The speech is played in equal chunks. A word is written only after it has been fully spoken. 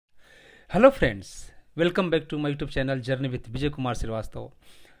Hello friends, welcome back to my YouTube channel Journey with Vijay Kumar Srivastava.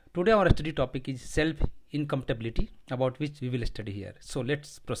 Today our study topic is self-incompatibility, about which we will study here. So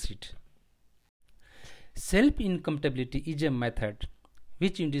let's proceed. Self-incompatibility is a method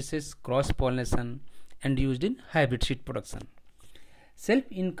which induces cross-pollination and used in hybrid seed production.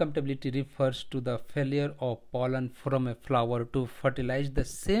 Self-incompatibility refers to the failure of pollen from a flower to fertilize the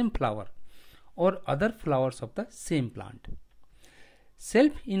same flower or other flowers of the same plant.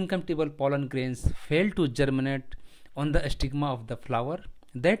 Self-incompatible pollen grains fail to germinate on the stigma of the flower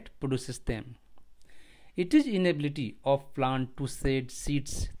that produces them. It is inability of plant to shed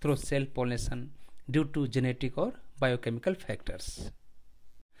seeds through self-pollination due to genetic or biochemical factors.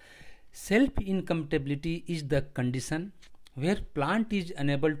 Self-incompatibility is the condition where plant is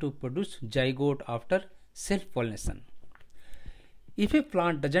unable to produce zygote after self-pollination. If a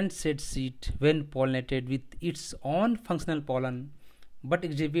plant doesn't shed seed when pollinated with its own functional pollen but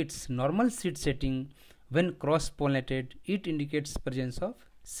exhibits normal seed setting when cross-pollinated, it indicates presence of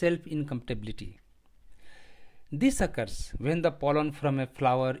self-incompatibility. This occurs when the pollen from a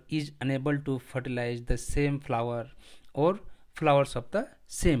flower is unable to fertilize the same flower or flowers of the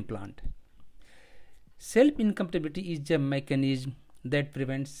same plant. Self-incompatibility is a mechanism that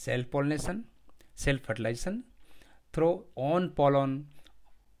prevents self-pollination, self-fertilization through own pollen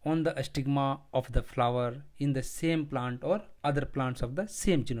on the stigma of the flower in the same plant or other plants of the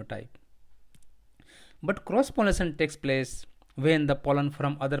same genotype. But cross-pollination takes place when the pollen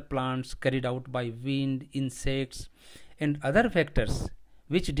from other plants carried out by wind, insects and other factors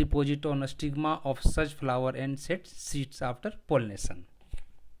which deposit on a stigma of such flower and set seeds after pollination.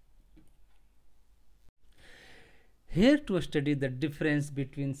 Here to study the difference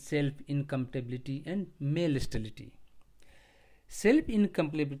between self-incompatibility and male sterility.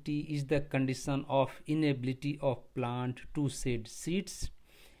 Self-incompatibility is the condition of inability of plant to shed seeds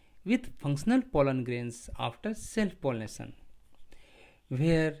with functional pollen grains after self-pollination,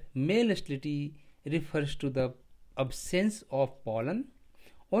 where male sterility refers to the absence of pollen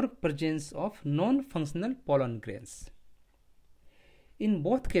or presence of non-functional pollen grains. In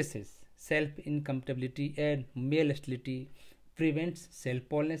both cases, self-incompatibility and male sterility prevents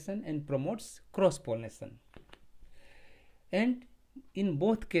self-pollination and promotes cross-pollination. And in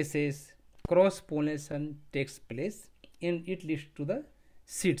both cases, cross-pollination takes place and it leads to the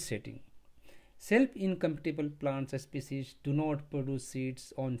seed setting. Self-incompatible plant species do not produce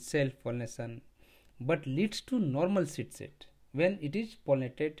seeds on self-pollination but leads to normal seed set when it is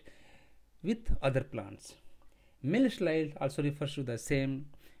pollinated with other plants. Male sterile also refers to the same,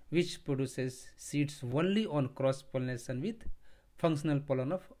 which produces seeds only on cross-pollination with functional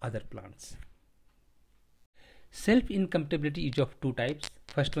pollen of other plants. Self-incompatibility is of two types.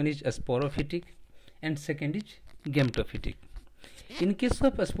 First one is sporophytic and second is gametophytic. In case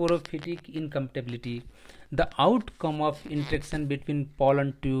of sporophytic incompatibility, the outcome of interaction between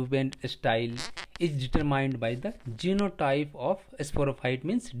pollen tube and style is determined by the genotype of sporophyte,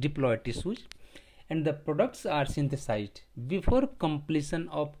 means diploid tissues, and the products are synthesized before completion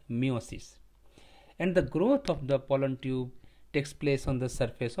of meiosis, and the growth of the pollen tube takes place on the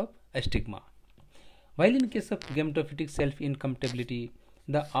surface of stigma. While in case of gametophytic self-incompatibility,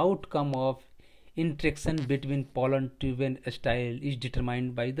 the outcome of interaction between pollen tube and style is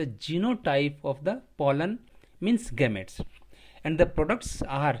determined by the genotype of the pollen, means gametes, and the products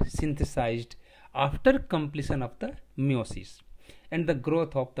are synthesized after completion of the meiosis, and the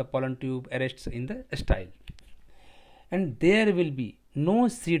growth of the pollen tube arrests in the style. And there will be no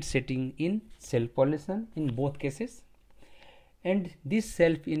seed setting in self-pollination in both cases, and this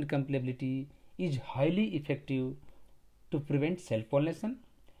self-incompatibility is highly effective to prevent self-pollination,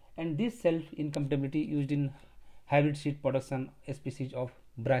 and this self-incompatibility used in hybrid seed production species of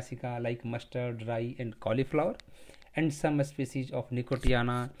brassica like mustard, rye and cauliflower, and some species of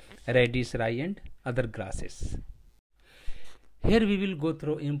nicotiana, radish, rye and other grasses. Here we will go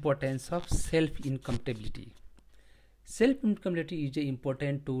through importance of self-incompatibility. Self-incompatibility is an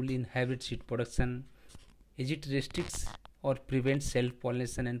important tool in hybrid seed production as it restricts or prevents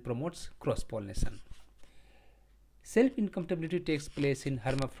self-pollination and promotes cross-pollination. Self-incompatibility takes place in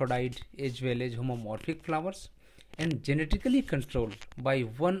hermaphrodite as well as homomorphic flowers and genetically controlled by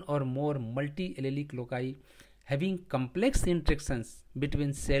one or more multi-allelic loci having complex interactions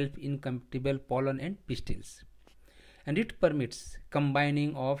between self-incompatible pollen and pistils. And it permits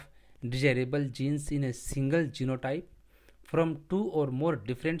combining of desirable genes in a single genotype from two or more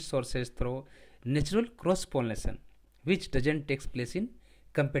different sources through natural cross-pollination, which doesn't take place in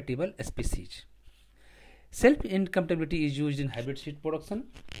compatible species. Self-incompatibility is used in hybrid seed production,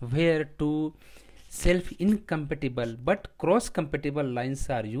 where two self-incompatible but cross-compatible lines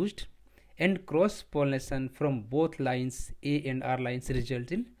are used, and cross pollination from both lines A and R lines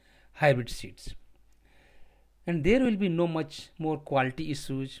result in hybrid seeds. And there will be no much more quality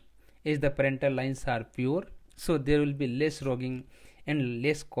issues as the parental lines are pure, so there will be less rogging and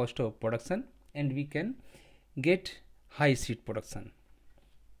less cost of production, and we can get high seed production.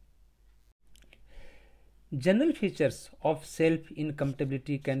 General features of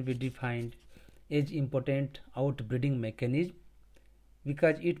self-incompatibility can be defined as important outbreeding mechanism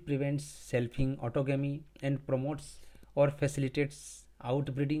because it prevents selfing autogamy and promotes or facilitates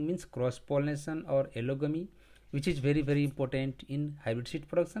outbreeding, means cross pollination or allogamy, which is very important in hybrid seed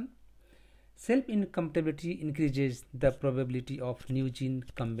production. Self-incompatibility increases the probability of new gene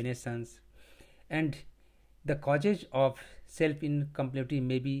combinations, and the causes of self-incompatibility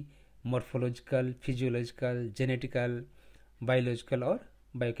may be morphological, physiological, genetical, biological or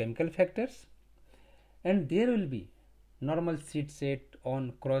biochemical factors. And there will be normal seed set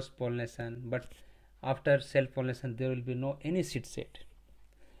on cross pollination, but after self pollination there will be no any seed set.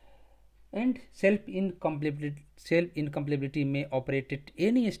 And self-incompatibility may operate at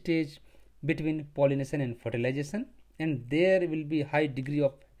any stage between pollination and fertilization, and there will be high degree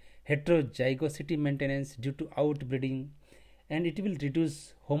of heterozygosity maintenance due to outbreeding, and it will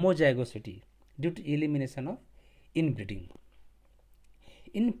reduce homozygosity due to elimination of inbreeding.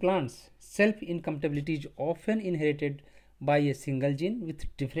 In plants, self-incompatibility is often inherited by a single gene with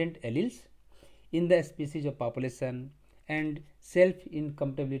different alleles in the species of population, and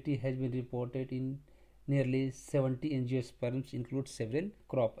self-incompatibility has been reported in nearly 70 angiosperms, include several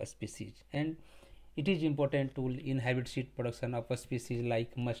crop species, and it is important tool in hybrid seed production of a species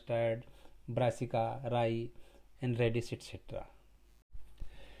like mustard, brassica, rye and radish, etc.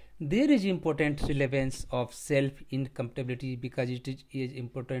 There is important relevance of self-incompatibility because it is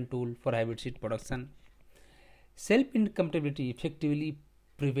important tool for hybrid seed production. Self-incompatibility effectively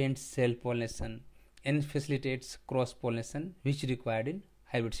prevents self-pollination and facilitates cross-pollination, which is required in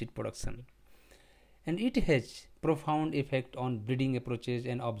hybrid seed production. And it has profound effect on breeding approaches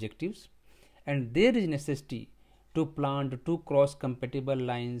and objectives, and there is necessity to plant two cross-compatible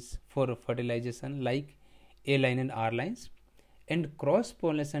lines for fertilization like A line and R lines, and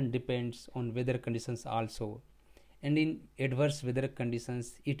cross-pollination depends on weather conditions also, and in adverse weather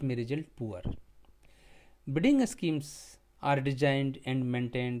conditions it may result poor. Breeding schemes are designed and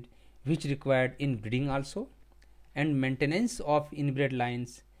maintained which required in breeding also, and maintenance of inbred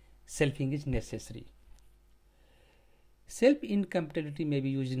lines selfing is necessary. Self-incompatibility may be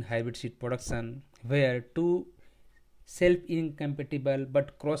used in hybrid seed production where two self-incompatible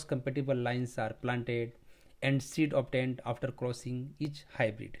but cross-compatible lines are planted and seed obtained after crossing each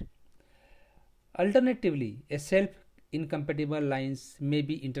hybrid. Alternatively, a self-incompatible lines may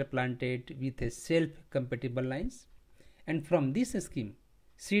be interplanted with a self-compatible lines, and from this scheme,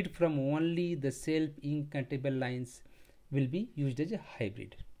 seed from only the self-incompatible lines will be used as a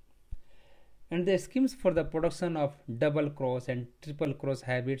hybrid. And the schemes for the production of double cross and triple cross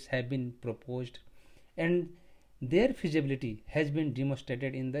hybrids have been proposed, and their feasibility has been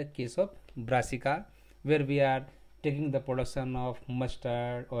demonstrated in the case of brassica, where we are taking the production of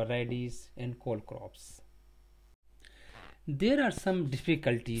mustard or radish and cole crops. There are some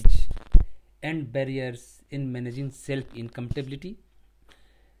difficulties and barriers in managing self-incompatibility.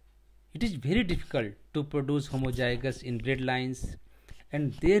 It is very difficult to produce homozygous inbred lines,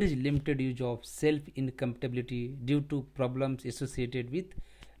 and there is limited use of self-incompatibility due to problems associated with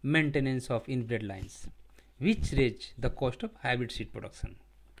maintenance of inbred lines, which raise the cost of hybrid seed production.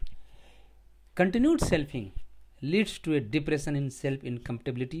 Continued selfing leads to a depression in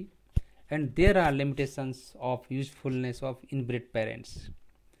self-incompatibility, and there are limitations of usefulness of inbred parents.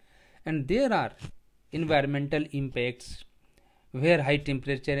 And there are environmental impacts where high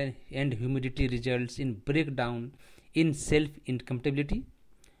temperature and humidity results in breakdown in self-incompatibility,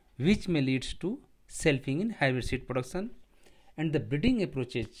 which may lead to selfing in hybrid seed production, and the breeding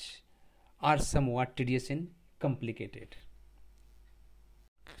approaches are somewhat tedious and complicated.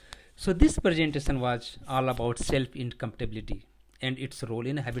 So this presentation was all about self-incompatibility and its role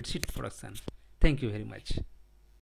in hybrid seed production. Thank you very much.